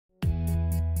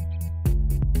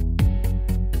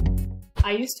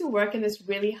I used to work in this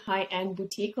really high-end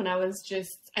boutique when I was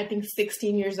just, I think,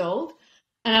 16 years old.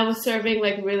 And I was serving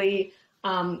like really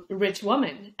rich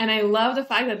women. And I love the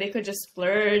fact that they could just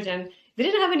splurge and they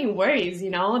didn't have any worries, you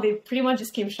know? They pretty much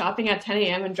just came shopping at 10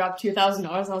 a.m. and dropped $2,000. And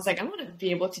I was like, I want to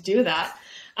be able to do that.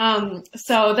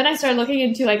 So then I started looking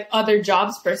into like other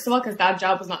jobs, first of all, because that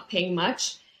job was not paying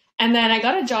much. And then I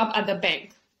got a job at the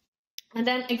bank. And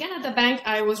then again at the bank,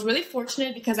 I was really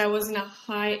fortunate because I was in a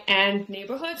high-end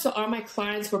neighborhood. So all my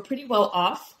clients were pretty well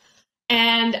off.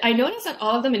 And I noticed that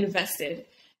all of them invested.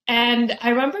 And I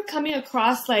remember coming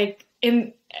across like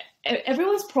in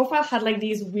everyone's profile had like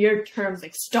these weird terms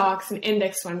like stocks and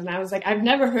index funds. And I was like, I've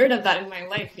never heard of that in my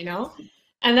life, you know?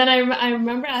 And then I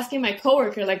remember asking my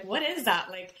coworker, like, what is that?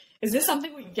 Like, is this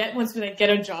something we get once we like get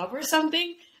a job or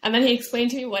something? And then he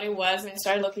explained to me what it was, and I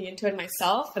started looking into it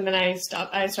myself. And then I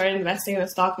started investing in the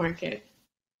stock market.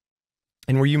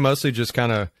 And were you mostly just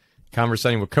kind of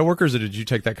conversating with coworkers, or did you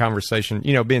take that conversation,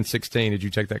 you know, being 16, did you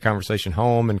take that conversation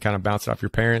home and kind of bounce it off your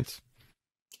parents?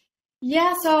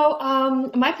 Yeah, so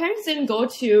my parents didn't go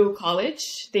to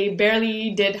college. They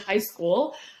barely did high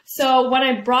school. So when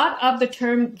I brought up the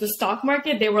term, the stock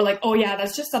market, they were like, oh yeah,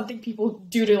 that's just something people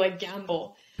do to like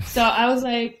gamble. So I was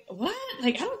like, what?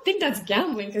 Like, I don't think that's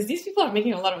gambling because these people are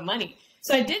making a lot of money.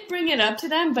 So I did bring it up to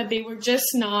them, but they were just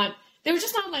not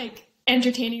like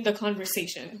entertaining the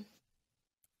conversation.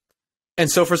 And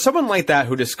so for someone like that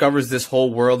who discovers this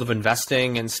whole world of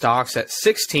investing in stocks at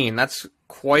 16, that's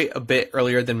quite a bit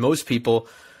earlier than most people.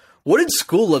 What did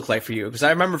school look like for you? Because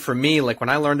I remember for me, like when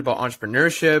I learned about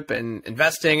entrepreneurship and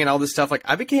investing and all this stuff, like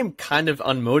I became kind of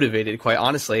unmotivated, quite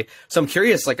honestly. So I'm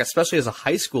curious, like especially as a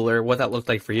high schooler, what that looked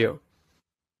like for you.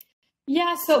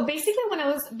 Yeah, so basically when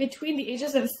I was between the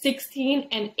ages of 16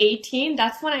 and 18,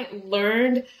 that's when I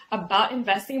learned about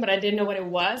investing, but I didn't know what it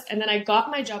was. And then I got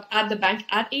my job at the bank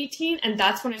at 18, and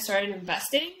that's when I started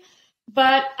investing.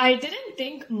 But I didn't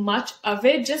think much of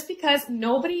it just because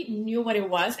nobody knew what it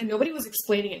was and nobody was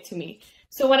explaining it to me.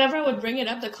 So whenever I would bring it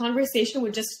up, the conversation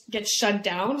would just get shut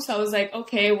down. So I was like,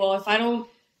 okay, well, if I don't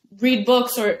read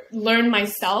books or learn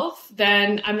myself,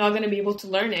 then I'm not going to be able to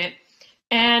learn it.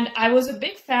 And I was a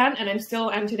big fan, and I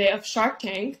still am today, of Shark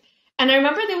Tank. And I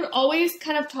remember they would always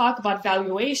kind of talk about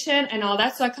valuation and all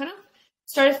that. So I kind of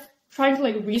started trying to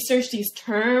like research these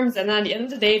terms. And then at the end of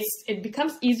the day, it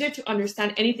becomes easier to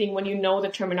understand anything when you know the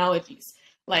terminologies,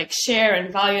 like share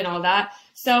and value and all that.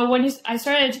 So I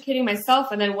started educating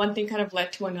myself, and then one thing kind of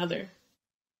led to another.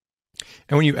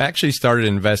 And when you actually started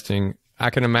investing, I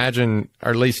can imagine,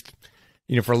 or at least,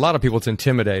 you know, for a lot of people, it's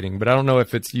intimidating, but I don't know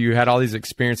if it's, you had all these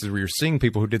experiences where you're seeing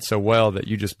people who did so well that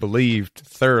you just believed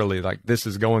thoroughly, like this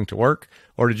is going to work,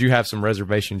 or did you have some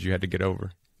reservations you had to get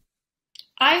over?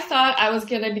 I thought I was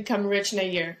going to become rich in a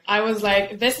year. I was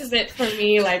like, this is it for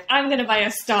me. Like, I'm going to buy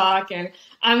a stock and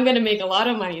I'm going to make a lot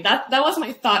of money. That was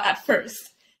my thought at first.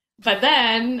 But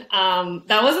then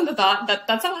that wasn't the thought.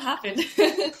 That's not what happened.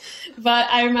 But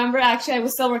I remember actually I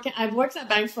was still working. I worked at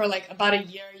bank for like about a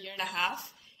year and a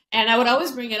half. And I would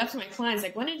always bring it up to my clients,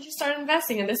 like, when did you start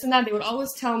investing? And this and that. They would always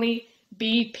tell me,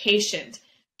 be patient.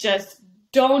 Just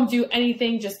don't do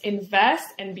anything. Just invest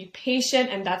and be patient.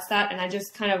 And that's that. And I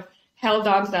just kind of held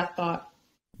on to that thought.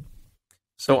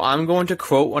 So I'm going to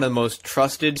quote one of the most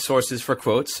trusted sources for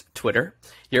quotes, Twitter.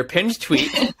 Your pinned tweet,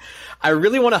 I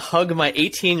really want to hug my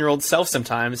 18-year-old self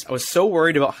sometimes. I was so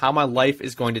worried about how my life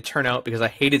is going to turn out because I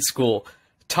hated school.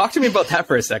 Talk to me about that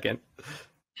for a second.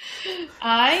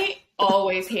 I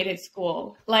always hated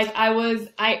school. Like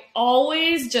I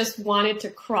always just wanted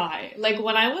to cry. Like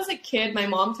when I was a kid, my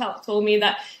mom told me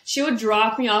that she would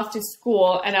drop me off to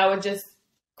school and I would just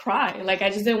cry. Like I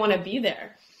just didn't want to be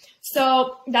there.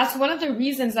 So that's one of the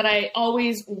reasons that I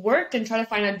always worked and tried to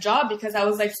find a job, because I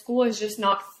was like, school is just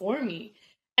not for me.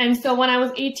 And so when I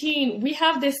was 18, we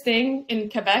have this thing in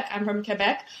Quebec, I'm from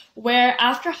Quebec, where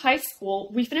after high school,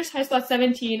 we finished high school at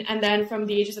 17, and then from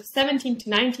the ages of 17 to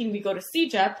 19, we go to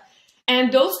CEGEP.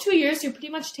 And those 2 years you pretty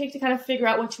much take to kind of figure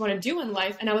out what you want to do in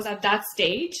life. And I was at that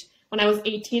stage when I was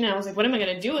 18, and I was like, what am I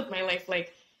going to do with my life?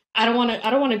 Like, I don't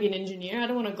want to be an engineer. I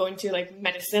don't want to go into like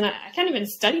medicine. I can't even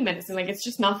study medicine. Like, it's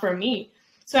just not for me.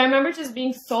 So I remember just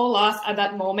being so lost at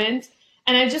that moment.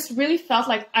 And I just really felt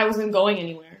like I wasn't going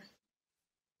anywhere.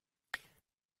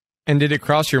 And did it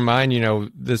cross your mind, you know,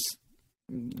 this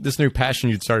new passion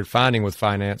you'd started finding with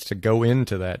finance, to go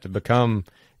into that, to become,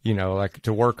 you know, like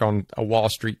to work on a Wall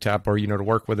Street type, or, you know, to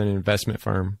work with an investment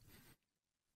firm?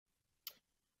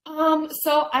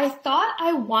 So I thought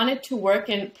I wanted to work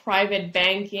in private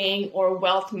banking or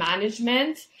wealth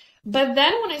management. But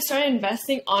then when I started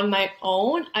investing on my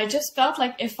own, I just felt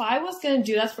like if I was going to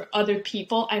do that for other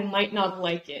people, I might not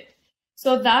like it.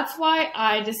 So that's why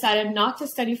I decided not to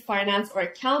study finance or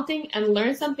accounting and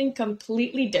learn something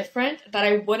completely different that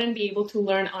I wouldn't be able to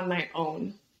learn on my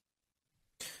own.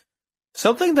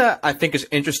 Something that I think is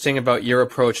interesting about your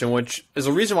approach, and which is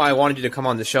a reason why I wanted you to come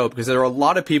on the show, because there are a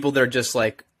lot of people that are just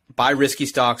like, buy risky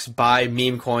stocks, buy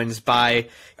meme coins, buy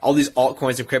all these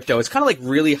altcoins and crypto. It's kind of like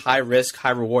really high risk, high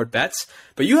reward bets.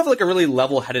 But you have like a really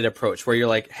level-headed approach where you're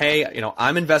like, hey,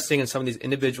 I'm investing in some of these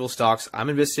individual stocks. I'm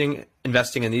investing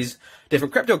in these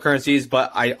different cryptocurrencies,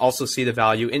 but I also see the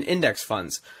value in index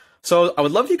funds. So I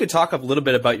would love if you could talk a little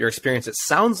bit about your experience. It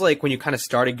sounds like when you kind of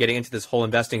started getting into this whole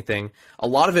investing thing, a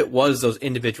lot of it was those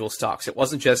individual stocks. It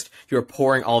wasn't just you were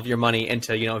pouring all of your money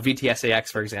into, VTSAX,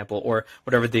 for example, or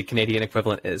whatever the Canadian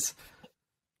equivalent is.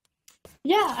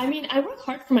 Yeah, I mean, I work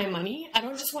hard for my money. I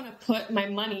don't just want to put my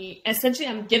money, essentially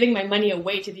I'm giving my money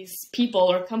away to these people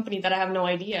or company that I have no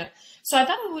idea. So I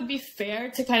thought it would be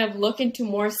fair to kind of look into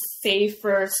more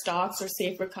safer stocks or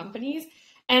safer companies.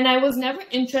 And I was never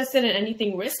interested in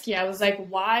anything risky. I was like,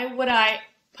 why would I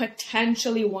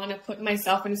potentially want to put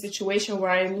myself in a situation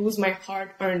where I lose my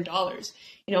hard-earned dollars?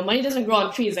 Money doesn't grow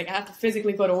on trees. Like, I have to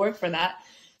physically go to work for that.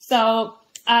 So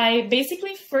I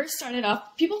basically first started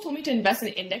off, people told me to invest in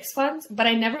index funds, but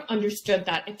I never understood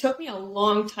that. It took me a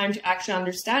long time to actually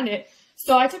understand it.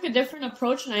 So I took a different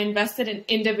approach and I invested in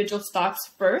individual stocks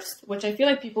first, which I feel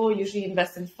like people usually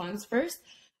invest in funds first.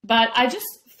 But I just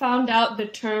found out the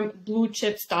term blue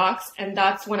chip stocks, and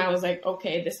that's when I was like,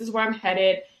 okay, this is where I'm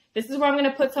headed. This is where I'm going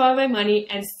to put some of my money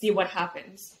and see what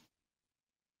happens.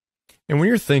 And when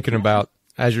you're thinking about,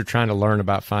 as you're trying to learn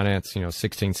about finance,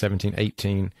 16, 17,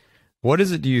 18, what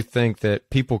is it do you think that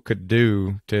people could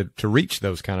do to reach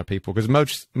those kind of people? Because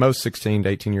most 16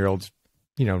 to 18-year-olds,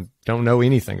 don't know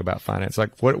anything about finance.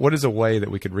 Like, what is a way that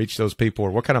we could reach those people,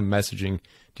 or what kind of messaging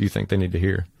do you think they need to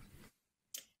hear?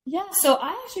 Yeah, so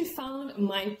I actually found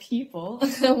my people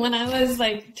when I was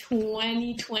like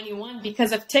 20, 21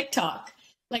 because of TikTok.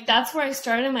 Like, that's where I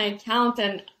started my account,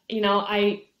 and,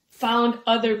 I found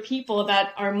other people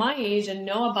that are my age and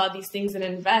know about these things and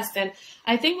invest. And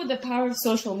I think with the power of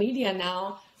social media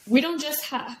now, we don't just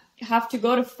have to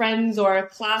go to friends or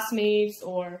classmates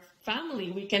or family.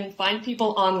 We can find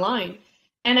people online.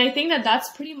 And I think that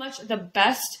that's pretty much the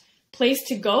best place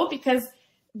to go, because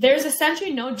there's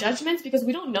essentially no judgments, because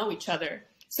we don't know each other.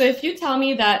 So if you tell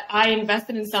me that I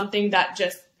invested in something that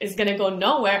just is going to go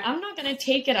nowhere, I'm not going to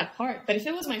take it at heart. But if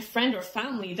it was my friend or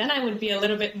family, then I would be a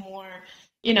little bit more,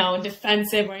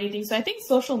 defensive or anything. So I think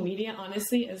social media,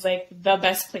 honestly, is like the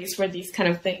best place for these kind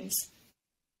of things.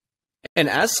 And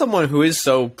as someone who is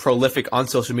so prolific on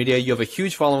social media, you have a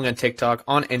huge following on TikTok,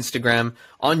 on Instagram,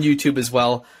 on YouTube as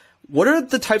well. What are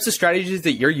the types of strategies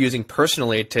that you're using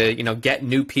personally to, get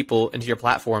new people into your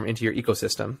platform, into your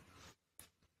ecosystem?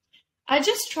 I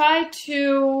just try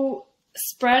to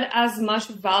spread as much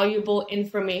valuable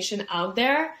information out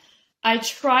there. I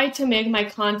try to make my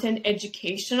content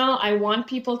educational. I want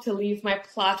people to leave my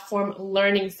platform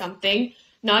learning something,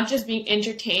 not just being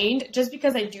entertained. Just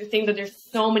because I do think that there's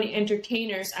so many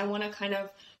entertainers, I want to kind of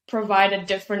provide a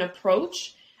different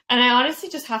approach. And I honestly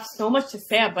just have so much to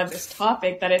say about this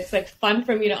topic that it's like fun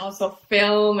for me to also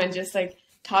film and just like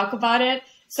talk about it.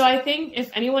 So I think if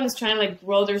anyone is trying to like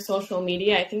grow their social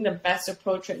media, I think the best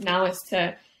approach right now is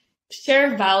to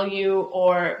share value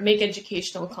or make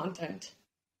educational content.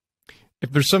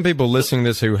 If there's some people listening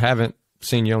to this who haven't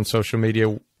seen you on social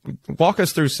media, walk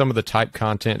us through some of the type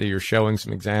content that you're showing,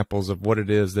 some examples of what it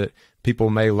is that people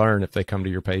may learn if they come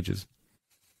to your pages.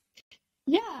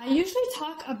 Yeah, I usually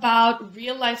talk about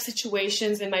real life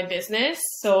situations in my business.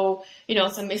 So,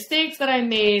 some mistakes that I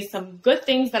made, some good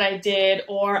things that I did,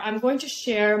 or I'm going to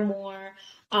share more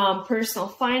personal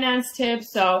finance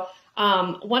tips. So,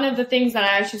 one of the things that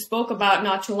I actually spoke about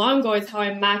not too long ago is how I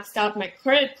maxed out my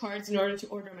credit cards in order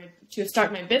to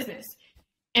start my business.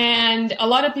 And a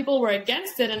lot of people were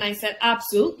against it. And I said,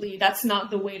 absolutely, that's not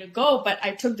the way to go. But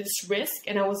I took this risk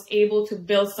and I was able to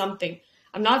build something.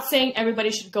 I'm not saying everybody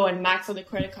should go and max out their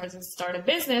credit cards and start a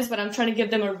business, but I'm trying to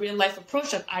give them a real life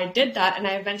approach that I did that. And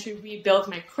I eventually rebuilt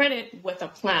my credit with a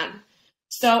plan.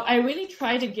 So I really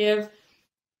try to give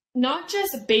not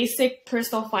just basic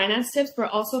personal finance tips, but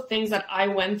also things that I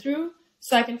went through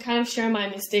so I can kind of share my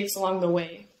mistakes along the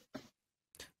way.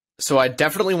 So I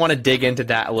definitely want to dig into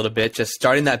that a little bit, just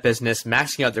starting that business,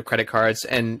 maxing out their credit cards.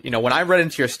 And, when I read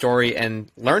into your story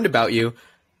and learned about you,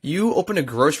 you opened a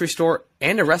grocery store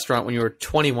and a restaurant when you were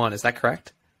 21. Is that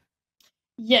correct?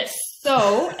 Yes.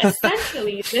 So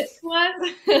essentially, this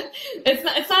was,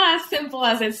 it's not as simple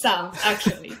as it sounds,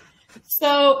 actually.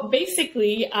 So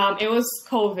basically, it was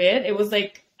COVID. It was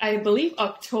like I believe,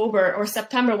 October or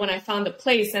September when I found the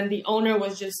place, and the owner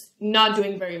was just not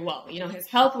doing very well. You know, his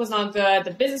health was not good.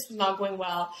 The business was not going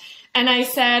well. And I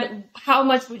said, how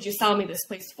much would you sell me this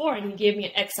place for? And he gave me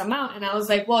an X amount. And I was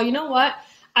like, well, you know what?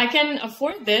 I can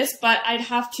afford this, but I'd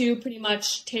have to pretty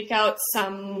much take out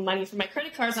some money from my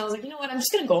credit cards. And I was like, you know what? I'm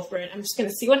just going to go for it. I'm just going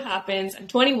to see what happens. I'm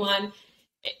 21.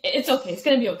 It's okay. It's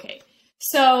going to be okay.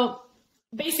 So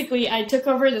basically, I took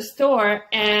over the store,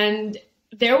 and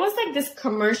there was like this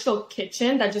commercial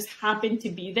kitchen that just happened to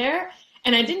be there.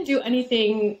 And I didn't do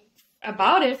anything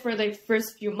about it for like the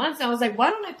first few months. I was like, why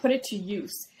don't I put it to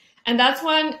use? And that's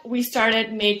when we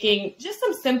started making just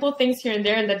some simple things here and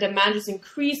there, and the demand just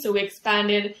increased. So we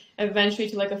expanded eventually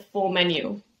to like a full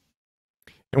menu.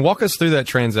 And walk us through that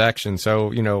transaction.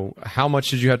 So, you know, how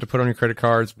much did you have to put on your credit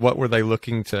cards? What were they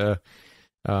looking to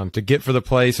get for the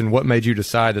place? And what made you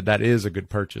decide that that is a good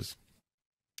purchase?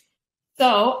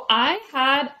 So I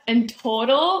had in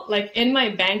total, like in my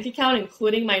bank account,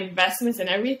 including my investments and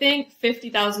everything,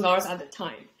 $50,000 at the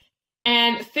time.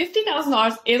 And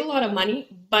 $50,000 is a lot of money,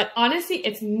 but honestly,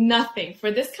 it's nothing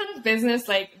for this kind of business.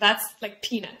 Like that's like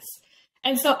peanuts.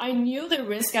 And so I knew the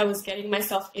risk I was getting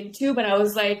myself into, but I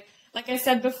was like I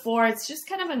said before, it's just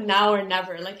kind of a now or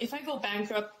never. Like if I go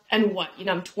bankrupt and what, you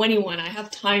know, I'm 21, I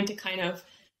have time to kind of,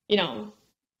 you know,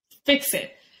 fix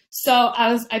it. So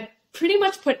I pretty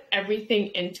much put everything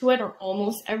into it, or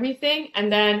almost everything. And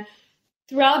then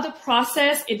throughout the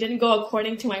process, it didn't go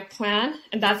according to my plan.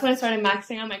 And that's when I started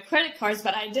maxing out my credit cards,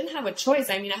 but I didn't have a choice.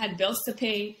 I mean, I had bills to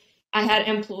pay. I had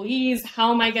employees.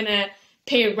 How am I going to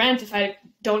pay rent if I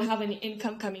don't have any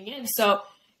income coming in? So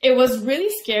it was really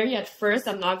scary at first.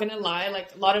 I'm not going to lie,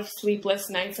 like a lot of sleepless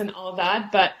nights and all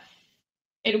that, but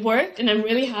it worked, and I'm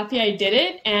really happy I did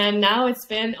it. And now it's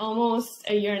been almost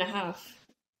a year and a half.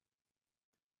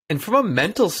 And from a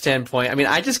mental standpoint, I mean,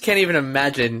 I just can't even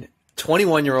imagine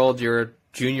 21-year-old, you're a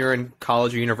junior in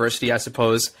college or university, I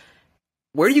suppose.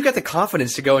 Where do you get the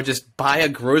confidence to go and just buy a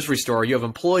grocery store? You have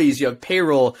employees, you have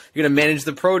payroll, you're going to manage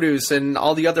the produce and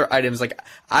all the other items. Like,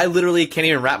 I literally can't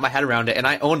even wrap my head around it, and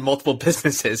I own multiple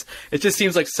businesses. It just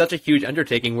seems like such a huge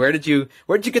undertaking. Where did you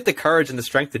get the courage and the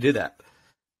strength to do that?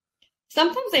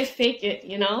 Sometimes I fake it,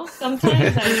 you know.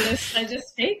 Sometimes I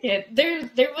just fake it.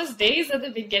 There was days at the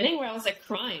beginning where I was like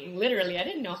crying, literally. I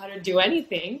didn't know how to do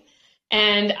anything.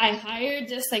 And I hired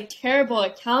this like terrible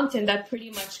accountant that pretty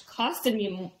much costed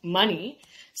me money.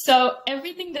 So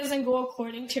everything doesn't go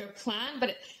according to your plan.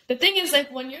 But the thing is,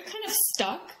 like, when you're kind of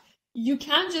stuck, you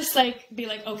can't just like be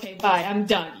like, okay, bye, I'm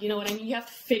done. You know what I mean? You have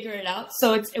to figure it out.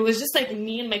 So it was just like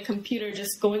me and my computer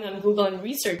just going on Google and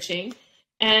researching.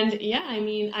 And yeah, I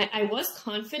mean, I was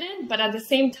confident, but at the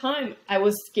same time, I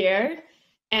was scared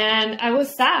and I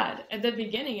was sad at the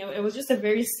beginning. It was just a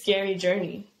very scary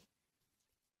journey.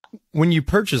 When you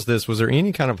purchased this, was there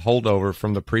any kind of holdover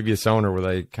from the previous owner where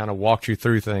they kind of walked you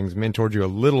through things, mentored you a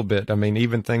little bit? I mean,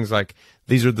 even things like,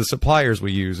 these are the suppliers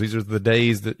we use. These are the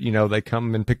days that, you know, they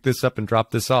come and pick this up and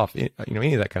drop this off, you know,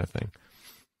 any of that kind of thing.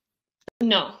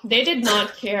 No, they did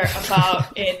not care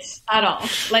about it at all.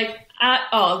 Like, at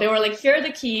all. They were like, here are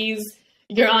the keys.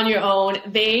 You're on your own.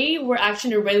 They were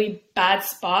actually in a really bad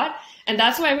spot. And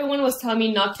that's why everyone was telling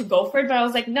me not to go for it. But I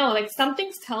was like, no, like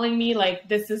something's telling me like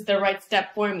this is the right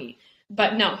step for me.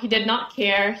 But no, he did not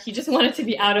care. He just wanted to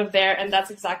be out of there. And that's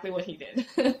exactly what he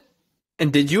did.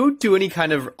 And did you do any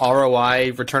kind of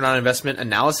ROI, return on investment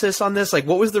analysis on this? Like,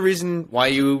 what was the reason why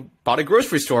you bought a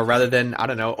grocery store rather than, I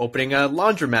don't know, opening a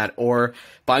laundromat or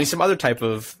buying some other type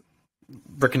of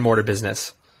brick and mortar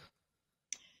business?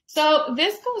 So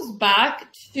this goes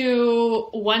back to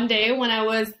one day when I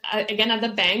was, again, at the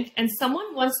bank, and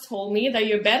someone once told me that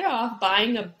you're better off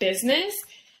buying a business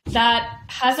that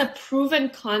has a proven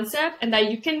concept and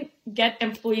that you can get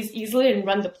employees easily and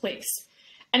run the place.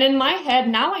 And in my head,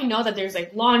 now I know that there's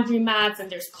like laundromats and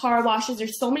there's car washes,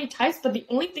 there's so many types, but the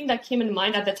only thing that came in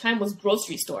mind at the time was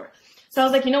grocery store. So I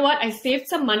was like, you know what? I saved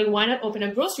some money. Why not open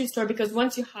a grocery store? Because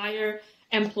once you hire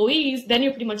employees, then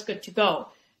you're pretty much good to go.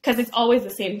 Because it's always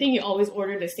the same thing. You always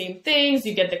order the same things.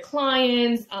 You get the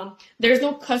clients. There's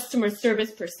no customer service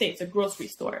per se. It's a grocery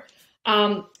store.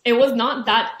 It was not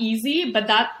that easy, but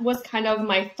that was kind of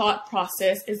my thought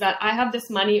process, is that I have this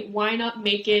money. Why not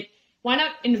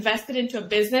invest it into a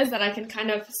business that I can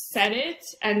kind of set it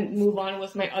and move on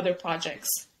with my other projects?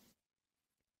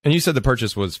 And you said the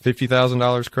purchase was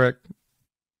 $50,000, correct?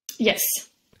 Yes.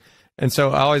 And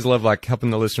so I always love like helping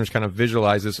the listeners kind of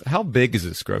visualize this. How big is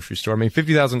this grocery store? I mean,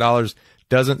 $50,000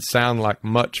 doesn't sound like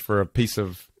much for a piece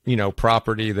of, you know,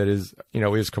 property that is, you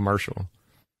know, is commercial.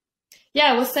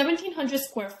 Yeah, it was 1,700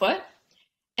 square foot.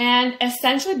 And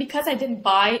essentially, because I didn't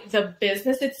buy the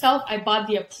business itself, I bought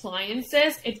the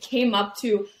appliances. It came up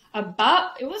to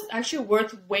about, it was actually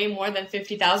worth way more than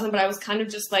 50,000, but I was kind of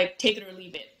just like, take it or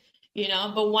leave it, you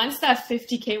know? But once that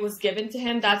 50K was given to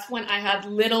him, that's when I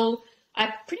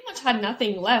pretty much had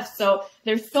nothing left. So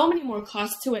there's so many more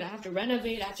costs to it. I have to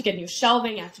renovate, I have to get new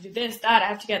shelving, I have to do this, that, I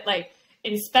have to get like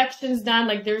inspections done.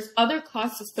 Like there's other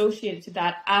costs associated to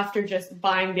that after just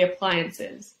buying the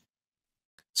appliances.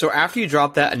 So after you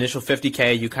drop that initial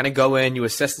 50K, you kind of go in, you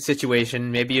assess the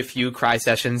situation, maybe a few cry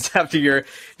sessions after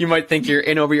you might think you're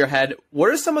in over your head. What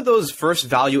are some of those first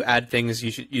value add things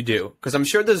you do? Because I'm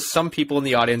sure there's some people in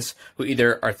the audience who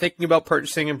either are thinking about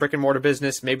purchasing a brick and mortar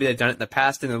business, maybe they've done it in the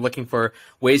past and they're looking for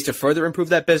ways to further improve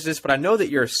that business. But I know that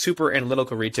you're super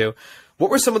analytical, Reetu.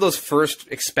 What were some of those first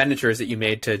expenditures that you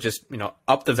made to just,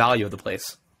 up the value of the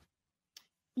place?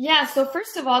 Yeah, so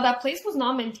first of all, that place was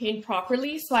not maintained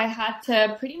properly, so I had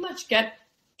to pretty much get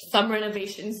some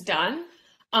renovations done.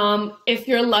 If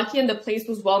you're lucky and the place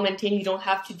was well maintained, you don't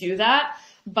have to do that.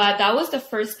 But that was the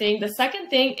first thing. The second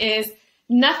thing is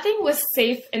nothing was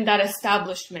safe in that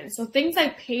establishment. So things I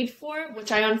paid for,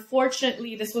 which I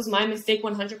unfortunately, this was my mistake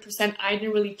 100%, I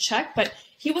didn't really check, but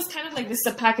he was kind of like, this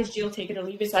is a package deal, take it or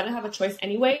leave it, so I didn't have a choice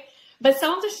anyway. But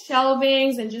some of the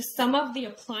shelvings and just some of the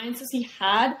appliances he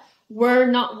had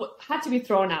had to be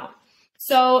thrown out.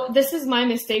 So this is my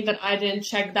mistake that I didn't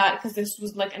check that because this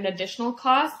was like an additional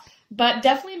cost. But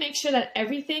definitely make sure that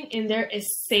everything in there is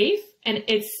safe and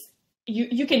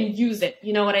you can use it.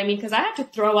 You know what I mean? Because I had to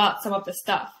throw out some of the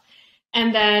stuff.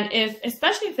 And then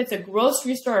especially if it's a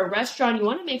grocery store or a restaurant, you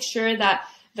want to make sure that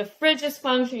the fridge is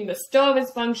functioning, the stove is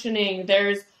functioning.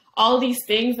 There's all these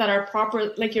things that are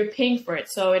proper, like you're paying for it.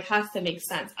 So it has to make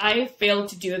sense. I failed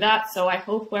to do that. So I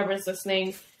hope whoever's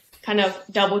listening kind of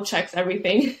double checks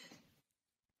everything.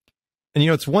 And,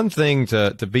 it's one thing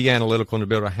to be analytical and to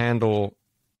be able to handle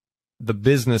the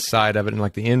business side of it and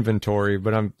like the inventory,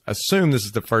 but I assume this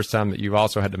is the first time that you've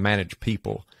also had to manage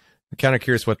people. I'm kind of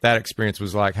curious what that experience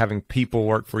was like, having people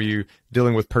work for you,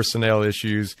 dealing with personnel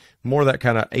issues, more that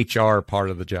kind of HR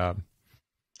part of the job.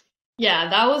 Yeah,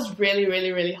 that was really,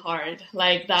 really, really hard.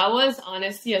 Like that was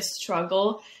honestly a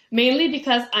struggle, mainly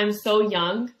because I'm so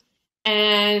young.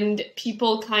 And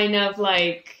people kind of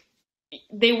like,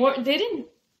 they didn't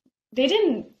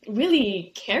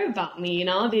really care about me,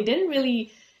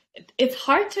 it's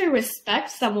hard to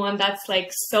respect someone that's like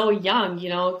so young,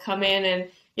 come in and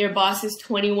your boss is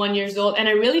 21 years old. And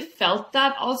I really felt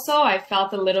that also. I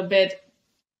felt a little bit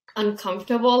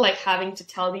uncomfortable, like having to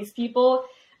tell these people.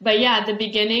 But yeah, at the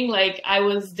beginning, like I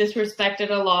was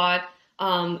disrespected a lot.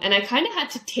 And I kind of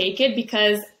had to take it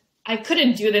because I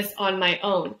couldn't do this on my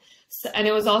own. So, and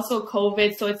it was also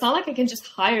COVID, so it's not like I can just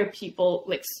hire people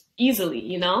like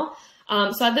easily, So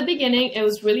at the beginning, it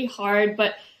was really hard,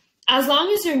 but as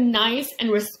long as you're nice and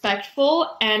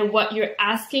respectful and what you're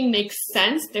asking makes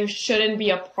sense, there shouldn't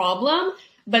be a problem.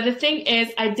 But the thing is,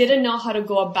 I didn't know how to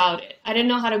go about it. I didn't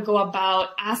know how to go about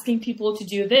asking people to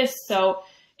do this. So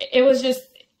it was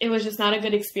just not a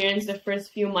good experience the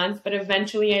first few months, but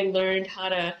eventually I learned how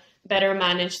to better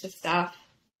manage the staff.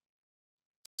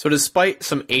 So despite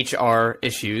some HR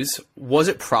issues, was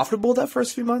it profitable that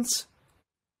first few months?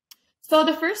 So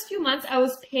the first few months I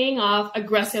was paying off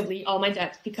aggressively all my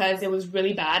debts because it was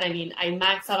really bad. I mean, I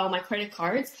maxed out all my credit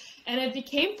cards and it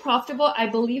became profitable, I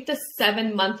believe, the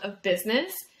 7th month of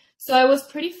business. So I was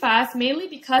pretty fast, mainly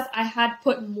because I had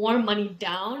put more money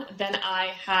down than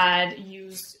I had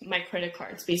used my credit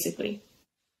cards, basically.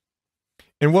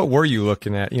 And what were you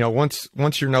looking at?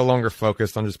 Once you're no longer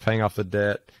focused on just paying off the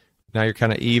debt, now you're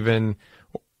kind of even,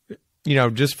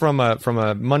 just from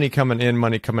a money coming in,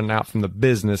 money coming out from the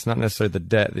business, not necessarily the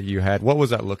debt that you had. What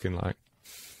was that looking like?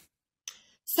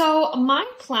 So my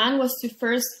plan was to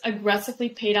first aggressively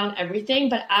pay down everything.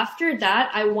 But after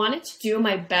that, I wanted to do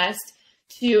my best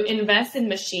to invest in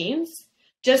machines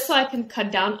just so I can cut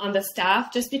down on the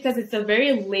staff, just because it's a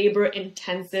very labor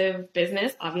intensive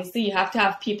business. Obviously, you have to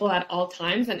have people at all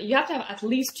times and you have to have at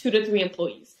least 2 to 3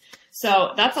 employees.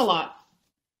 So that's a lot.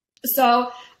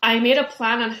 So I made a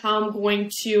plan on how I'm going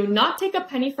to not take a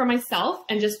penny for myself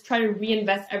and just try to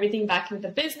reinvest everything back into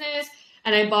the business.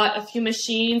 And I bought a few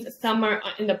machines. Some are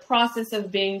in the process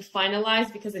of being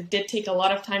finalized because it did take a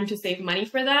lot of time to save money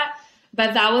for that.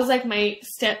 But that was like my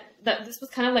step. This was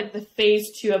kind of like the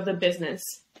phase 2 of the business.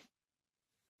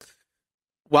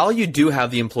 While you do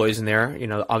have the employees in there,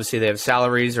 obviously they have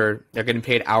salaries or they're getting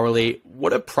paid hourly. What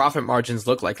do profit margins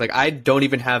look like? Like I don't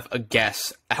even have a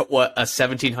guess at what a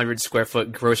 1,700 square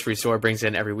foot grocery store brings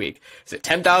in every week. Is it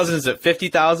 10,000? Is it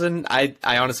 50,000? I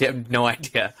honestly have no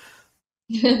idea.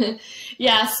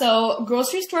 Yeah. So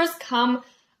grocery stores come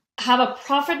have a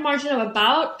profit margin of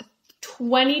about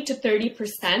 20 to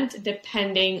 30%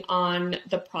 depending on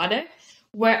the product.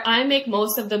 Where I make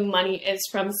most of the money is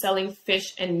from selling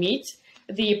fish and meat.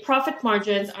 The profit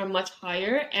margins are much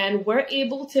higher, and we're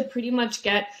able to pretty much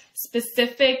get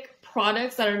specific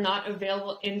products that are not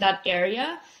available in that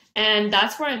area. And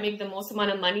that's where I make the most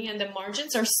amount of money. And the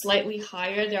margins are slightly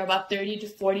higher. They're about 30 to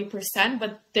 40%,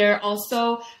 but they're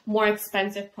also more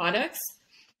expensive products.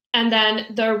 And then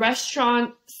the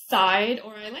restaurant side,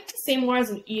 or I like to say more as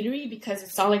an eatery because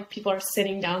it's not like people are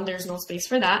sitting down. There's no space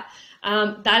for that.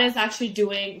 That is actually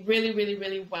doing really, really,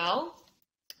 really well.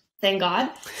 Thank God.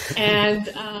 And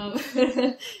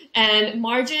and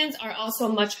margins are also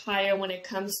much higher when it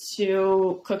comes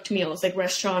to cooked meals, like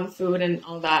restaurant food and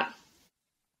all that.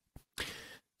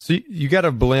 So you got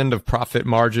a blend of profit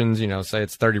margins, you know, say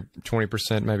it's 30,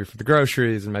 20% maybe for the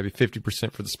groceries and maybe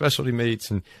 50% for the specialty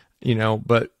meats. And, you know,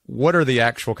 but what are the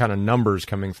actual kind of numbers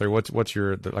coming through? What's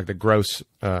your, like the gross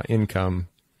income?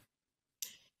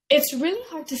 It's really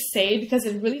hard to say because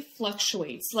it really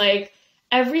fluctuates. Like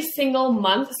every single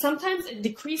month, sometimes it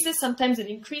decreases, sometimes it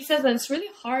increases. And it's really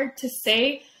hard to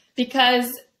say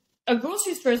because a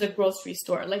grocery store is a grocery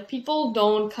store. Like people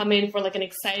don't come in for like an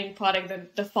exciting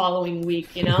product the following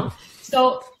week, you know?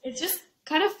 So it just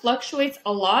kind of fluctuates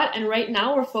a lot. And right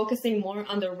now we're focusing more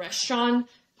on the restaurant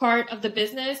part of the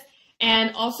business.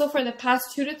 And also for the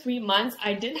past 2 to 3 months,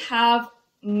 I didn't have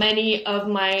many of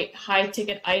my high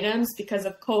ticket items because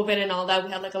of COVID and all that.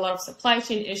 We had like a lot of supply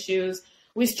chain issues.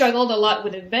 We struggled a lot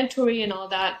with inventory and all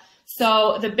that.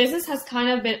 So the business has kind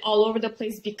of been all over the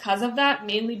place because of that,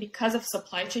 mainly because of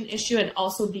supply chain issue and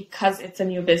also because it's a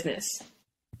new business.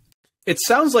 It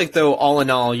sounds like, though, all in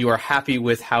all, you are happy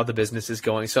with how the business is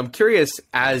going. So I'm curious,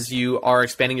 as you are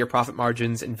expanding your profit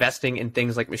margins, investing in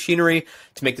things like machinery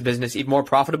to make the business even more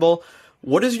profitable,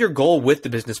 what is your goal with the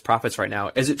business profits right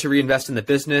now? Is it to reinvest in the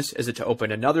business? Is it to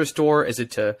open another store? Is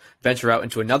it to venture out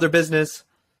into another business?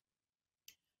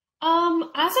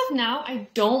 As of now, I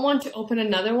don't want to open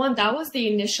another one. That was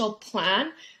the initial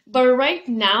plan. But right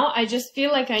now, I just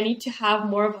feel like I need to have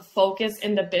more of a focus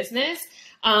in the business.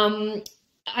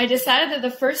 I decided that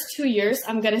the first 2 years,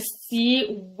 I'm going to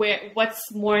see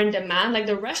what's more in demand. Like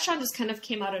the restaurant just kind of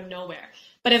came out of nowhere.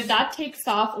 But if that takes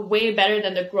off way better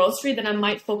than the grocery, then I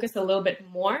might focus a little bit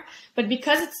more. But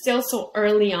because it's still so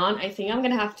early on, I think I'm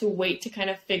going to have to wait to kind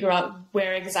of figure out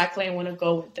where exactly I want to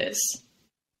go with this.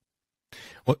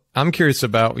 Well, I'm curious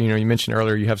about, you know, you mentioned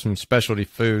earlier you have some specialty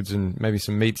foods and maybe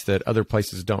some meats that other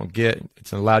places don't get.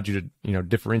 It's allowed you to, you know,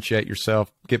 differentiate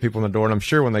yourself, get people in the door. And I'm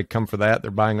sure when they come for that,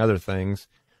 they're buying other things.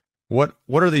 What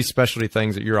are these specialty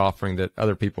things that you're offering that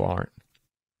other people aren't?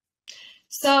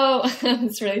 So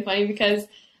it's really funny because,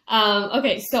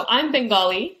 okay, so I'm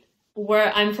Bengali,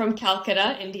 where I'm from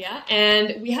Calcutta, India,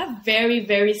 and we have very,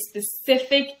 very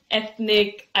specific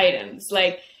ethnic items.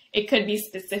 Like it could be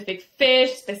specific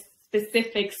fish,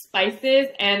 specific spices,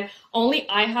 and only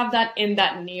I have that in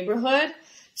that neighborhood.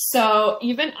 So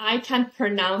even I can't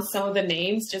pronounce some of the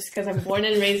names just because I'm born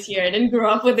and raised here. I didn't grow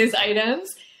up with these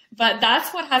items. But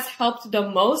that's what has helped the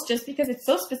most, just because it's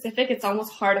so specific, it's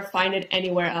almost hard to find it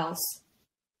anywhere else.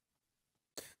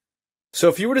 So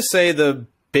if you were to say the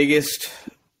biggest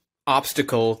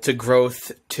obstacle to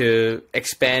growth, to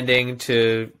expanding,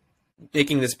 to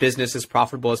making this business as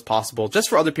profitable as possible, just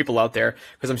for other people out there,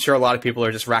 because I'm sure a lot of people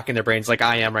are just racking their brains like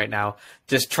I am right now,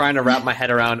 just trying to wrap my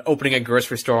head around opening a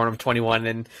grocery store when I'm 21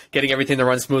 and getting everything to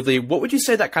run smoothly. What would you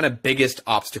say that kind of biggest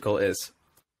obstacle is?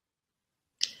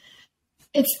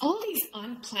 It's all these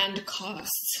unplanned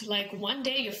costs. Like one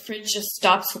day your fridge just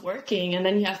stops working and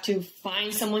then you have to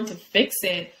find someone to fix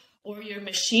it, or your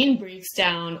machine breaks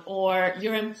down, or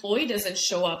your employee doesn't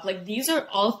show up. Like these are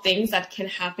all things that can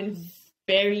happen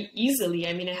very easily.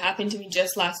 I mean, it happened to me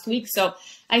just last week. So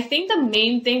I think the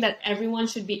main thing that everyone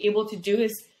should be able to do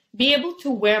is be able to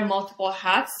wear multiple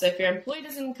hats. So if your employee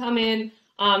doesn't come in,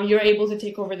 you're able to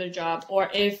take over their job. Or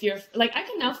if you're like, I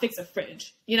can now fix a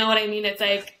fridge. You know what I mean? It's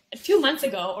like 2 months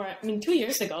ago, or 2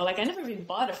 years ago, like I never even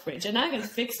bought a fridge and now I can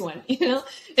fix one, you know?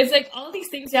 It's like all these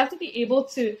things you have to be able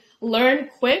to learn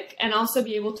quick and also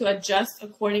be able to adjust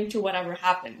according to whatever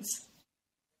happens.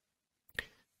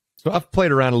 So I've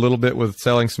played around a little bit with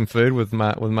selling some food with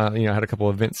my, you know, I had a couple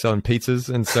of events selling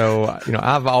pizzas. And so, you know,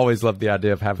 I've always loved the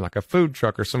idea of having like a food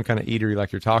truck or some kind of eatery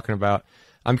like you're talking about.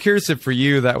 I'm curious if for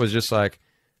you, that was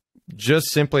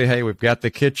just simply, hey, we've got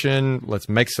the kitchen, let's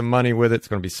make some money with it. It's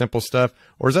going to be simple stuff.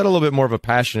 Or is that a little bit more of a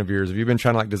passion of yours? Have you been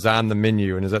trying to like design the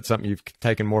menu, and is that something you've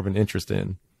taken more of an interest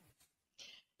in?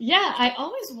 Yeah, I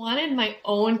always wanted my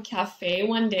own cafe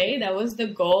one day. That was the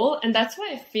goal. And that's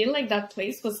why I feel like that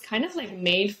place was kind of like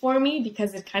made for me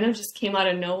because it kind of just came out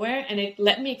of nowhere and it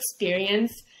let me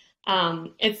experience.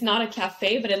 It's not a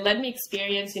cafe, but it let me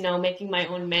experience, making my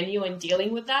own menu and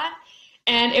dealing with that.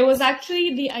 And it was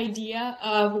actually the idea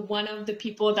of one of the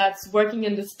people that's working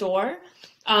in the store.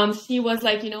 She was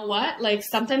like, you know what? Like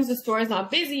sometimes the store is not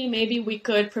busy. Maybe we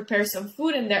could prepare some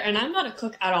food in there. And I'm not a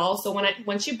cook at all. So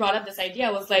when she brought up this idea,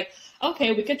 I was like,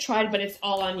 okay, we could try it, but it's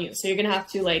all on you. So you're gonna have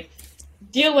to like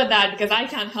deal with that because I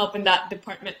can't help in that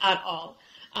department at all.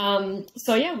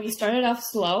 So yeah, we started off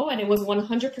slow, and it was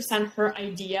 100% her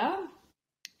idea.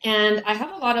 And I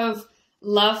have a lot of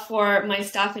love for my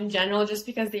staff in general, just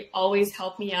because they always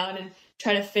help me out and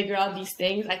try to figure out these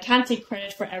things. I can't take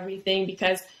credit for everything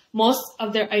because most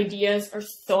of their ideas are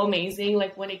so amazing.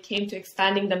 Like when it came to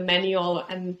expanding the menu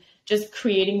and just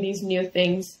creating these new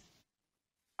things.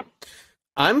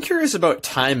 I'm curious about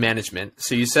time management.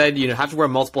 So you said, have to wear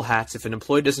multiple hats. If an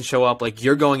employee doesn't show up, like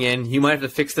you're going in, you might have to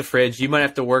fix the fridge, you might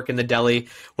have to work in the deli,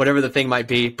 whatever the thing might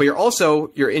be. But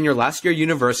you're in your last year of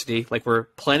university, like we're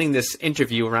planning this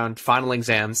interview around final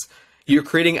exams. You're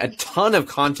creating a ton of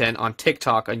content on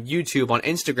TikTok, on YouTube, on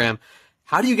Instagram.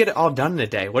 How do you get it all done in a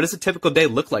day? What does a typical day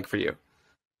look like for you?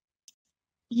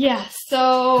 Yeah,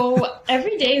 so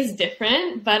every day is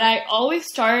different, but I always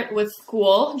start with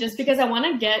school just because I want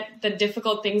to get the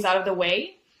difficult things out of the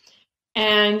way.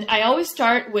 And I always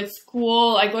start with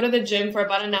school. I go to the gym for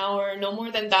about an hour, no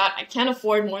more than that. I can't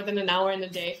afford more than an hour in the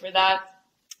day for that.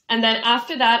 And then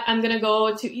after that, I'm going to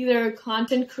go to either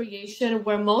content creation,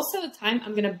 where most of the time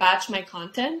I'm going to batch my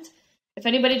content. If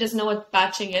anybody doesn't know what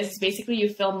batching is, it's basically you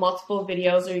film multiple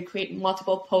videos or you create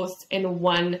multiple posts in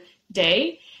one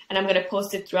day. And I'm going to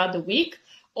post it throughout the week,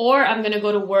 or I'm going to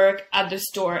go to work at the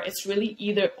store. It's really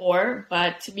either or,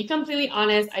 but to be completely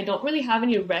honest, I don't really have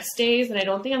any rest days, and I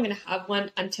don't think I'm going to have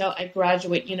one until I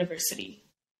graduate university.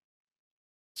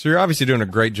 So you're obviously doing a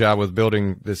great job with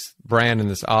building this brand and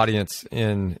this audience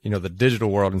in, the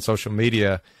digital world and social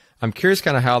media. I'm curious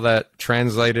kind of how that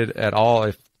translated at all,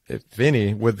 if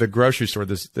any, with the grocery store,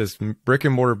 this brick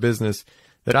and mortar business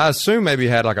that I assume maybe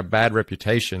had like a bad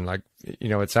reputation. Like,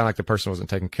 it sounded like the person wasn't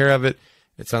taking care of it.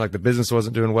 It sounded like the business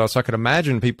wasn't doing well. So I could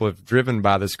imagine people have driven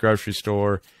by this grocery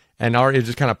store and already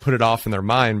just kind of put it off in their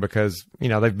mind because,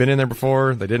 they've been in there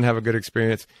before. They didn't have a good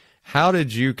experience. How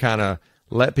did you kind of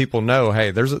let people know, hey,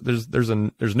 there's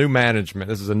new management.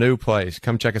 This is a new place.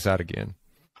 Come check us out again.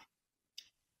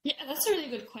 Yeah, that's a really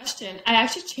good question. I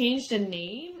actually changed the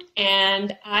name,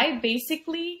 and I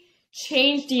basically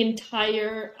changed the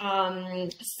entire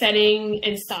setting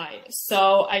inside.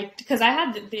 So because I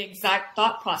had the exact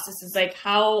thought processes, like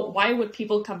why would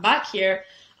people come back here?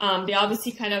 They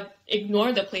obviously kind of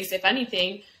ignore the place, if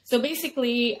anything. So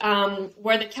basically,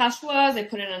 where the cash was, I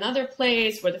put it in another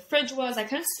place. Where the fridge was, I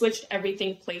kind of switched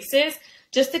everything places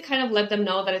just to kind of let them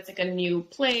know that it's like a new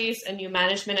place, a new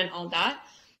management and all that.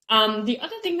 The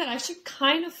other thing that I actually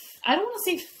I don't want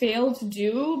to say failed to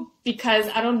do because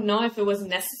I don't know if it was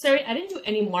necessary. I didn't do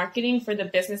any marketing for the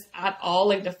business at all,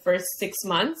 like the first 6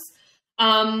 months.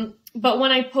 But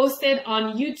when I posted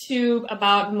on YouTube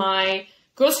about my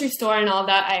grocery store and all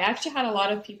that, I actually had a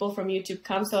lot of people from YouTube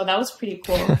come. So that was pretty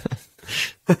cool.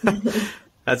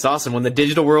 That's awesome. When the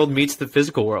digital world meets the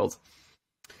physical world.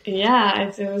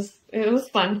 Yeah, it was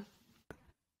fun.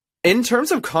 In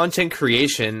terms of content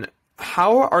creation,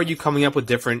 how are you coming up with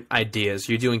different ideas?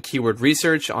 You're doing keyword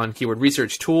research on keyword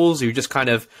research tools? Are you just kind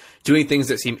of doing things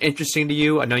that seem interesting to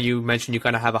you? I know you mentioned you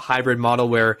kind of have a hybrid model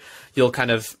where you'll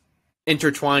kind of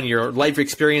intertwine your life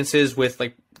experiences with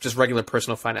like just regular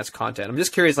personal finance content. I'm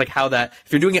just curious, like how that,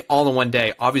 if you're doing it all in one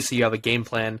day, obviously you have a game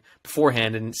plan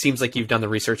beforehand and it seems like you've done the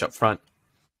research up front.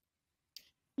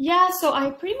 Yeah, so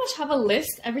I pretty much have a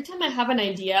list. Every time I have an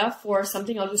idea for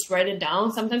something, I'll just write it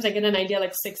down. Sometimes I get an idea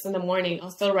like 6 in the morning.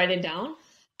 I'll still write it down.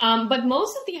 But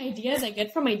most of the ideas I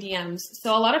get from my DMs.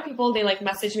 So a lot of people, they like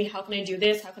message me, how can I do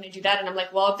this? How can I do that? And I'm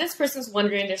like, well, if this person's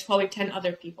wondering, there's probably 10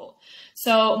 other people.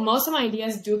 So most of my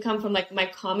ideas do come from like my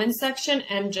comment section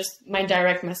and just my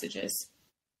direct messages.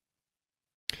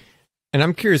 And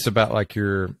I'm curious about like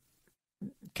your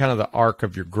kind of the arc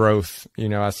of your growth.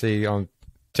 I see on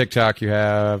TikTok, you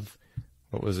have,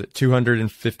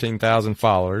 215,000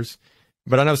 followers.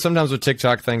 But I know sometimes with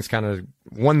TikTok,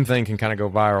 one thing can kind of go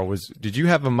viral. Did you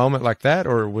have a moment like that,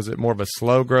 or was it more of a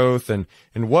slow growth? And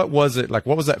what was it like?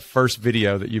 What was that first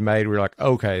video that you made where you're like,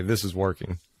 okay, this is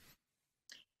working?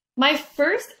 My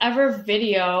first ever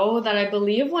video that I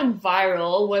believe went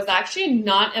viral was actually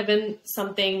not even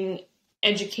something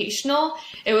educational.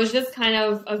 It was just kind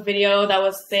of a video that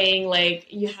was saying like,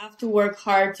 you have to work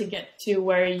hard to get to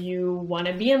where you want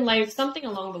to be in life, something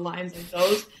along the lines of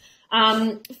those.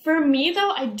 For me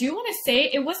though, I do want to say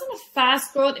it wasn't a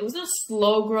fast growth. It wasn't a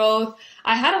slow growth.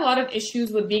 I had a lot of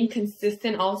issues with being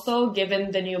consistent also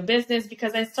given the new business,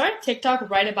 because I started TikTok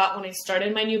right about when I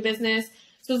started my new business.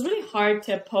 So it was really hard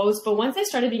to post. But once I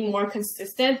started being more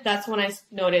consistent, that's when I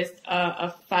noticed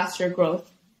a faster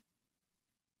growth.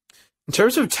 In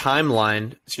terms of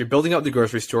timeline, so you're building up the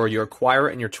grocery store, you acquire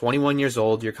it and you're 21 years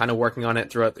old. You're kind of working on it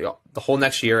throughout the whole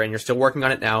next year, and you're still working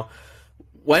on it now.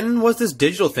 When was this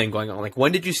digital thing going on? Like,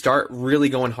 when did you start really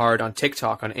going hard on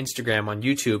TikTok, on Instagram, on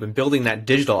YouTube, and building that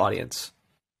digital audience?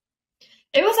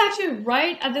 It was actually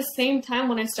right at the same time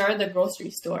when I started the grocery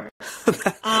store.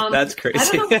 That's crazy.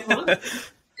 I don't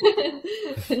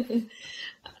know.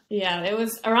 Yeah, it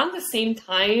was around the same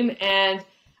time, and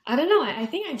I don't know. I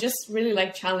think I just really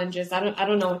like challenges. I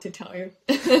don't know what to tell you.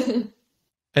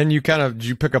 And did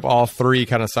you pick up all three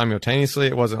kind of simultaneously?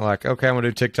 It wasn't like, okay, I'm going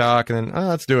to do TikTok and then,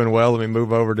 that's doing well, let me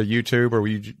move over to YouTube, or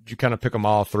did you kind of pick them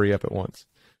all three up at once?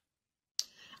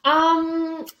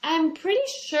 I'm pretty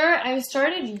sure I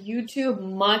started YouTube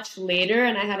much later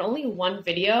and I had only one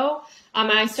video.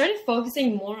 I started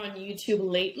focusing more on YouTube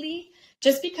lately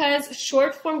just because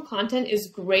short form content is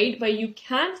great, but you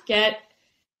can't get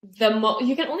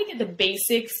you can only get the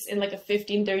basics in like a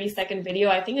 15-30 second video.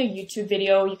 I think a YouTube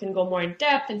video, you can go more in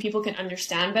depth and people can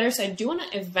understand better. So I do want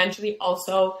to eventually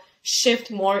also shift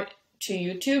more to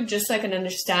YouTube just so I can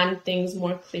understand things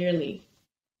more clearly.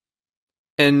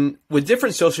 And with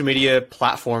different social media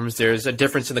platforms, there's a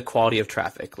difference in the quality of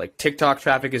traffic. Like TikTok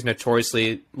traffic is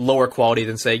notoriously lower quality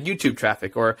than, say, YouTube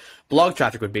traffic or blog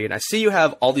traffic would be. And I see you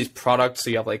have all these products. So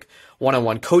you have like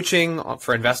one-on-one coaching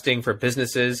for investing for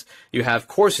businesses. You have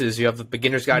courses. You have the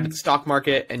beginner's guide to the stock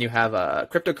market, and you have a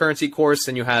cryptocurrency course,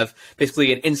 and you have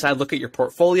basically an inside look at your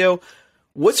portfolio.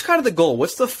 What's kind of the goal?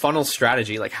 What's the funnel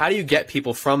strategy? Like, how do you get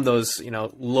people from those,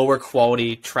 lower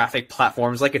quality traffic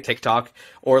platforms like a TikTok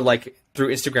or like through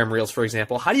Instagram Reels, for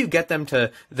example? How do you get them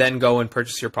to then go and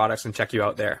purchase your products and check you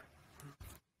out there?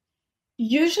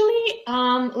 Usually,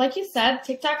 like you said,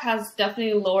 TikTok has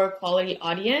definitely a lower quality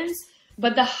audience,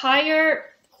 but the higher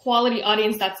quality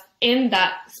audience that's in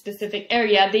that specific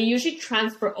area, they usually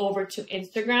transfer over to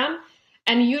Instagram.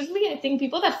 And usually I think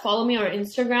people that follow me on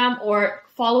Instagram or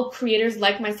follow creators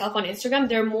like myself on Instagram,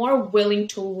 they're more willing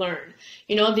to learn.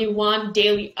 They want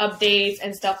daily updates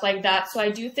and stuff like that. So I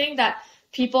do think that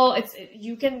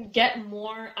you can get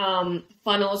more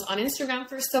funnels on Instagram,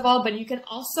 first of all, but you can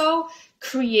also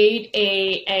create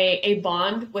a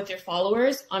bond with your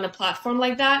followers on a platform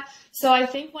like that. So I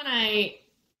think when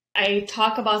I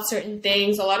talk about certain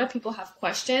things, a lot of people have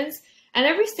questions. And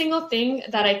every single thing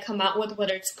that I come out with,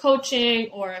 whether it's coaching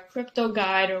or a crypto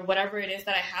guide or whatever it is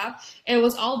that I have, it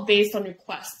was all based on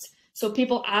requests. So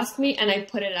people ask me and I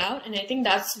put it out. And I think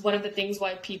that's one of the things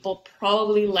why people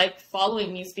probably like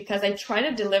following me, is because I try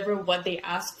to deliver what they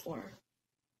ask for.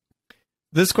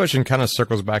 This question kind of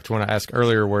circles back to when I asked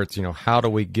earlier, where it's, how do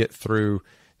we get through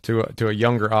to a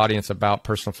younger audience about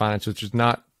personal finance, which is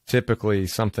not typically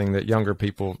something that younger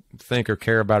people think or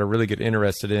care about or really get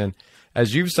interested in.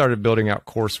 As you've started building out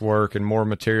coursework and more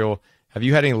material, have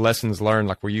you had any lessons learned,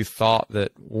 like where you thought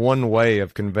that one way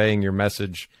of conveying your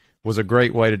message was a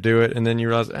great way to do it, and then you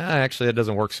realized, actually, it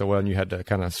doesn't work so well, and you had to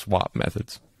kind of swap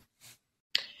methods?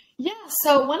 Yeah,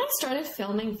 so when I started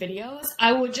filming videos,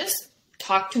 I would just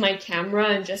talk to my camera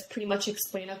and just pretty much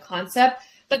explain a concept.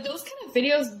 But those kind of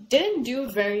videos didn't do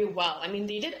very well. I mean,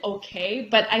 they did okay,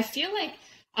 but I feel like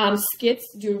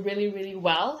skits do really, really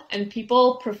well, and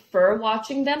people prefer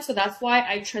watching them. So that's why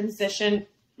I transitioned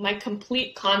my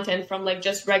complete content from like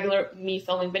just regular me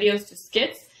filming videos to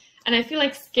skits. And I feel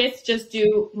like skits just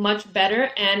do much better,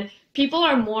 and people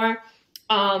are more,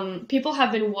 people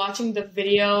have been watching the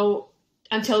video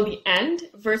until the end,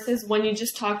 versus when you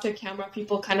just talk to a camera,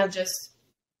 people kind of just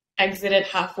exit it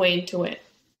halfway into it.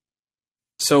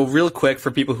 So real quick, for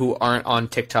people who aren't on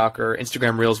TikTok or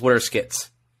Instagram Reels, what are skits?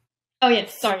 Oh,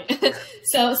 yes, sorry.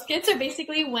 So skits are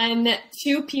basically when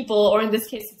two people, or in this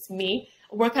case, it's me,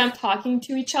 we're kind of talking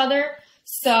to each other.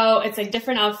 So it's like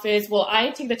different outfits. Well, I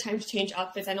take the time to change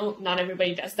outfits. I know not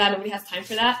everybody does that. Nobody has time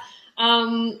for that.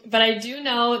 But I do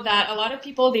know that a lot of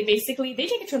people, they take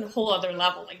it to a whole other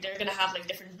level. Like they're going to have like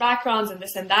different backgrounds and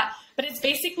this and that. But it's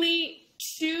basically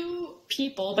two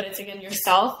people, but it's again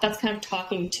yourself that's kind of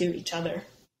talking to each other.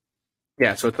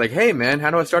 Yeah, so it's like, hey, man,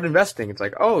 how do I start investing? It's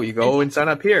like, oh, you go and sign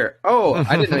up here. Oh,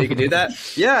 I didn't know you could do that.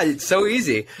 Yeah, it's so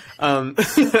easy.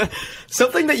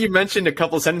 Something that you mentioned a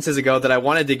couple sentences ago that I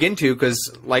want to dig into, because,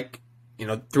 like,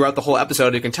 throughout the whole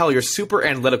episode, you can tell you're super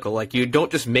analytical. Like, you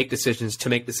don't just make decisions to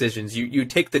make decisions. You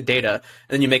take the data and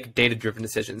then you make data-driven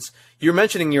decisions. You're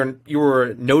mentioning you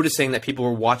were noticing that people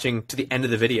were watching to the end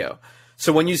of the video.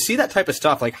 So when you see that type of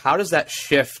stuff, like, how does that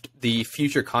shift the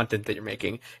future content that you're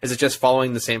making? Is it just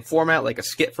following the same format, like a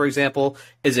skit, for example?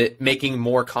 Is it making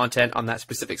more content on that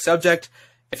specific subject?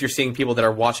 If you're seeing people that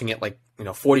are watching it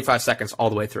 45 seconds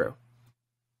all the way through.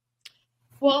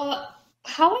 Well,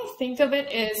 how I think of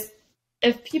it is,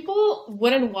 if people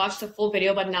wouldn't watch the full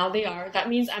video, but now they are, that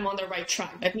means I'm on the right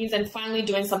track. That means I'm finally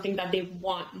doing something that they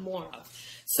want more of.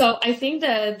 So I think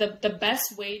the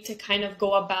best way to kind of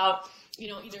go about,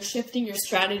 either shifting your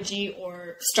strategy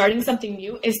or starting something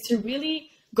new is to really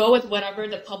go with whatever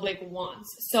the public wants.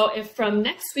 So if from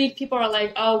next week people are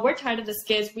like, oh, we're tired of the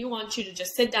skits, we want you to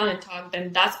just sit down and talk,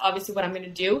 then that's obviously what I'm going to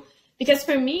do. Because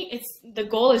for me, the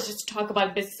goal is just to talk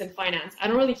about business and finance. I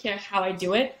don't really care how I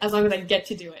do it, as long as I get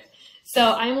to do it.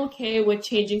 So I'm okay with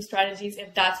changing strategies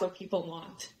if that's what people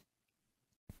want.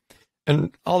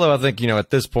 And although I think,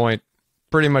 at this point,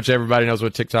 pretty much everybody knows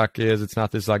what TikTok is. It's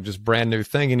not this just brand new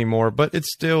thing anymore, but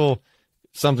it's still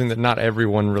something that not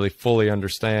everyone really fully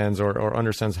understands or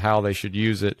understands how they should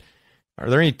use it. Are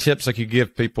there any tips you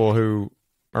give people who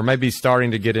are maybe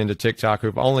starting to get into TikTok,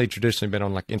 who've only traditionally been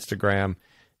on Instagram?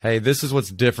 Hey, this is what's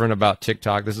different about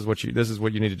TikTok. This is what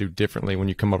you need to do differently when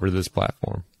you come over to this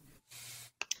platform.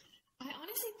 I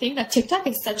honestly think that TikTok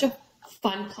is such a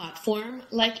fun platform.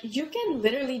 You can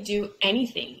literally do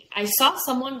anything. I saw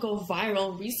someone go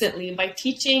viral recently by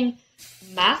teaching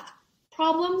math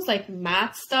problems,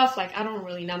 math stuff. I don't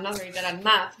really know. I'm not very good at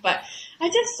math, but I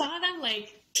just saw them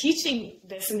teaching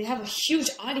this, and they have a huge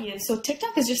audience. So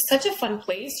TikTok is just such a fun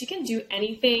place. You can do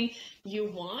anything you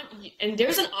want, and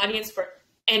there's an audience for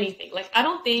anything. I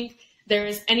don't think there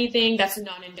is anything that's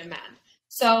not in demand.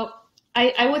 So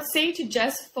I would say to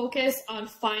just focus on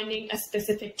finding a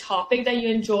specific topic that you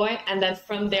enjoy, and then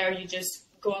from there you just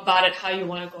go about it how you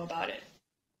want to go about it.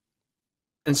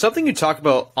 And something you talk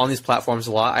about on these platforms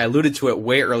a lot, I alluded to it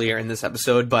way earlier in this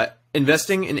episode, but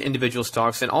investing in individual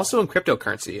stocks and also in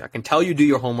cryptocurrency. I can tell you do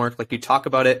your homework, you talk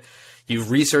about it,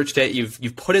 you've researched it,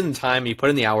 you've put in the time, you put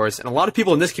in the hours, and a lot of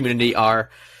people in this community are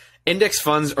index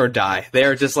funds or die. They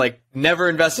are just never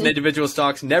invest in individual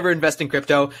stocks, never invest in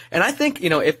crypto. And I think,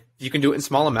 if you can do it in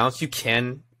small amounts, you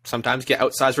can sometimes get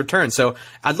outsized returns. So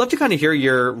I'd love to kind of hear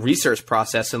your research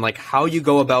process and how you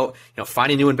go about,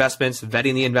 finding new investments,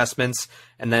 vetting the investments,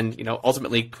 and then,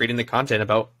 ultimately creating the content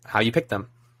about how you pick them.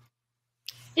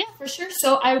 Yeah, for sure.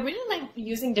 So I really like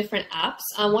using different apps.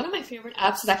 One of my favorite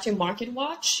apps is actually Market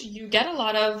Watch. You get a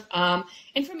lot of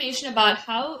information about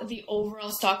how the overall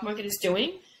stock market is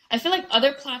doing. I feel like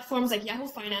other platforms like Yahoo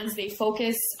Finance, they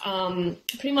focus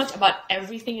pretty much about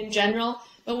everything in general.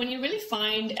 But when you really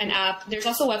find an app, there's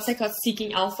also a website called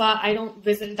Seeking Alpha. I don't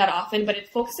visit it that often, but it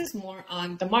focuses more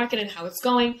on the market and how it's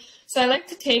going. So I like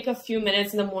to take a few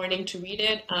minutes in the morning to read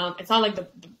it. It's not the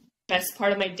best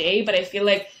part of my day, but I feel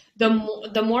like the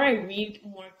more I read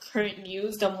more current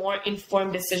news, the more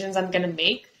informed decisions I'm going to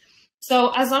make.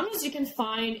 So as long as you can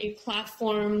find a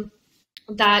platform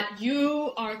that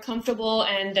you are comfortable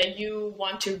and that you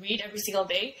want to read every single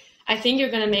day, I think you're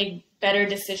going to make better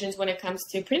decisions when it comes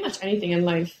to pretty much anything in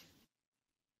life.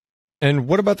 And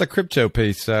what about the crypto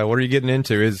piece? What are you getting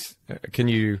into? Can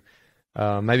you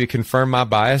maybe confirm my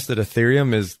bias that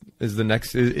Ethereum is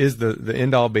the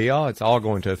end all be all? It's all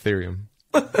going to Ethereum.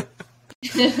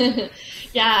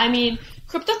 Yeah, I mean,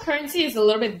 cryptocurrency is a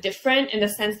little bit different in the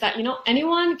sense that,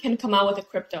 anyone can come out with a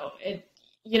crypto.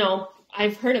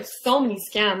 I've heard of so many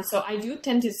scams, so I do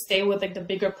tend to stay with the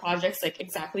bigger projects,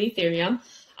 exactly Ethereum.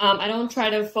 I don't try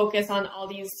to focus on all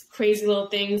these crazy little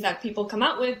things that people come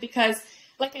out with because,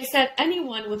 like I said,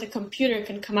 anyone with a computer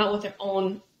can come out with their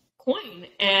own coin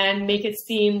and make it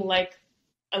seem like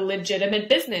a legitimate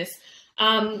business.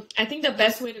 I think the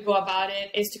best way to go about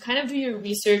it is to kind of do your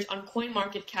research on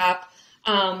CoinMarketCap,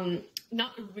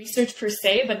 not research per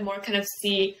se, but more kind of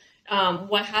see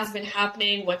what has been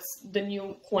happening, what's the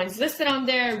new coins listed on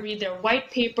there, read their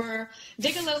white paper,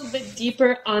 dig a little bit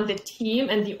deeper on the team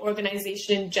and the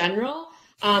organization in general.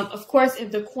 Of course,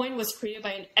 if the coin was created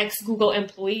by an ex-Google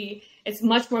employee, it's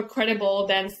much more credible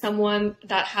than someone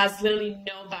that has literally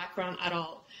no background at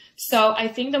all. So I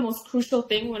think the most crucial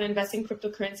thing when investing in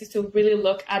cryptocurrency is to really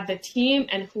look at the team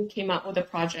and who came up with the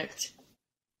project.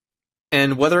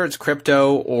 And whether it's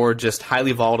crypto or just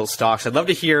highly volatile stocks, I'd love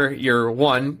to hear your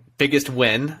one, biggest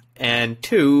win, and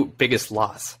two, biggest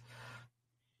loss.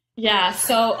 Yeah,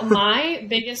 so my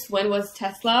biggest win was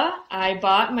Tesla. I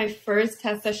bought my first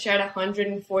Tesla share at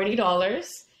 $140.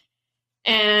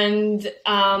 And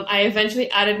I eventually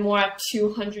added more at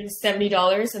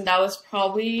 $270, and that was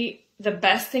probably the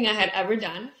best thing I had ever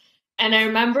done. And I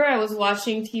remember I was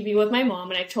watching TV with my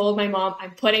mom, and I told my mom,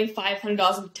 I'm putting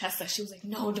 $500 into Tesla. She was like,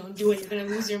 no, don't do it. You're going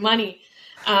to lose your money.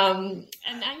 And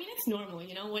I mean, it's normal,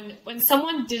 you know, when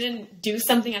someone didn't do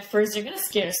something at first, they're going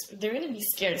to be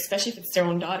scared, especially if it's their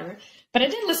own daughter. But I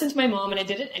did listen to my mom, and I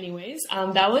did it anyways.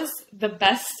 That was the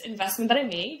best investment that I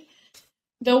made.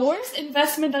 The worst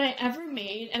investment that I ever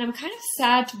made, and I'm kind of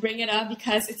sad to bring it up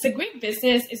because it's a great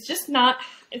business. It's just not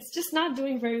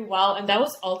doing very well. And that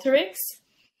was Alteryx.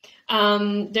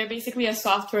 They're basically a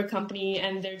software company,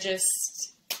 and they're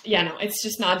just, it's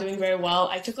just not doing very well.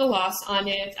 I took a loss on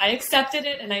it. I accepted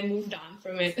it, and I moved on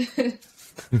from it.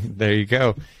 There you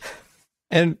go.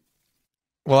 And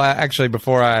well, actually,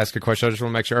 before I ask a question, I just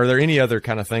want to make sure, are there any other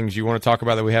kind of things you want to talk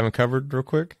about that we haven't covered real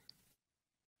quick?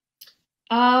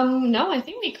 No, I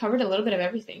think we covered a little bit of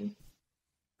everything.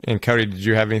 And Cody, did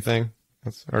you have anything?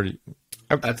 That's already.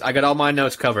 I got all my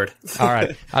notes covered. All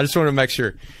right. I just want to make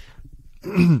sure.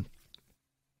 And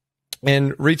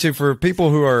Reetu, for people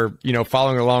who are,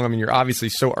 following along, I mean, you're obviously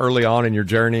so early on in your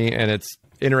journey, and it's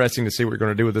interesting to see what you're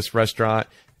going to do with this restaurant.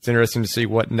 It's interesting to see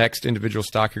what next individual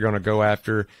stock you're going to go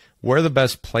after. Where are the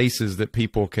best places that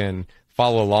people can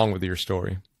follow along with your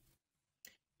story?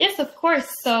 Yes, of course.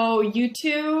 So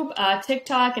YouTube,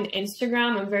 TikTok, and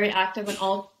Instagram. I'm very active on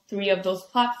all three of those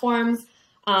platforms.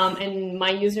 And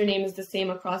my username is the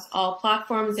same across all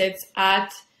platforms. It's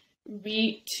at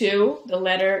Reetu,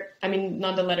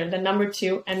 the number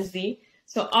 2, MZ.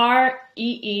 So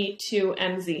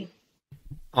REE2MZ.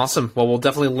 Awesome. Well, we'll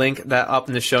definitely link that up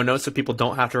in the show notes so people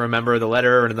don't have to remember the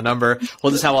letter or the number.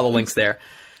 We'll just have all the links there.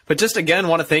 But just again,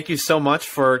 want to thank you so much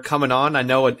for coming on. I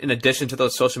know in addition to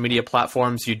those social media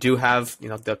platforms, you do have,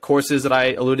 the courses that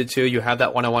I alluded to. You have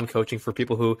that one-on-one coaching for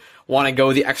people who want to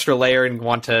go the extra layer and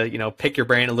want to, pick your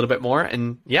brain a little bit more.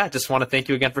 And yeah, just want to thank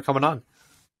you again for coming on.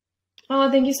 Oh,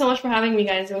 thank you so much for having me,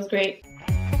 guys. It was great.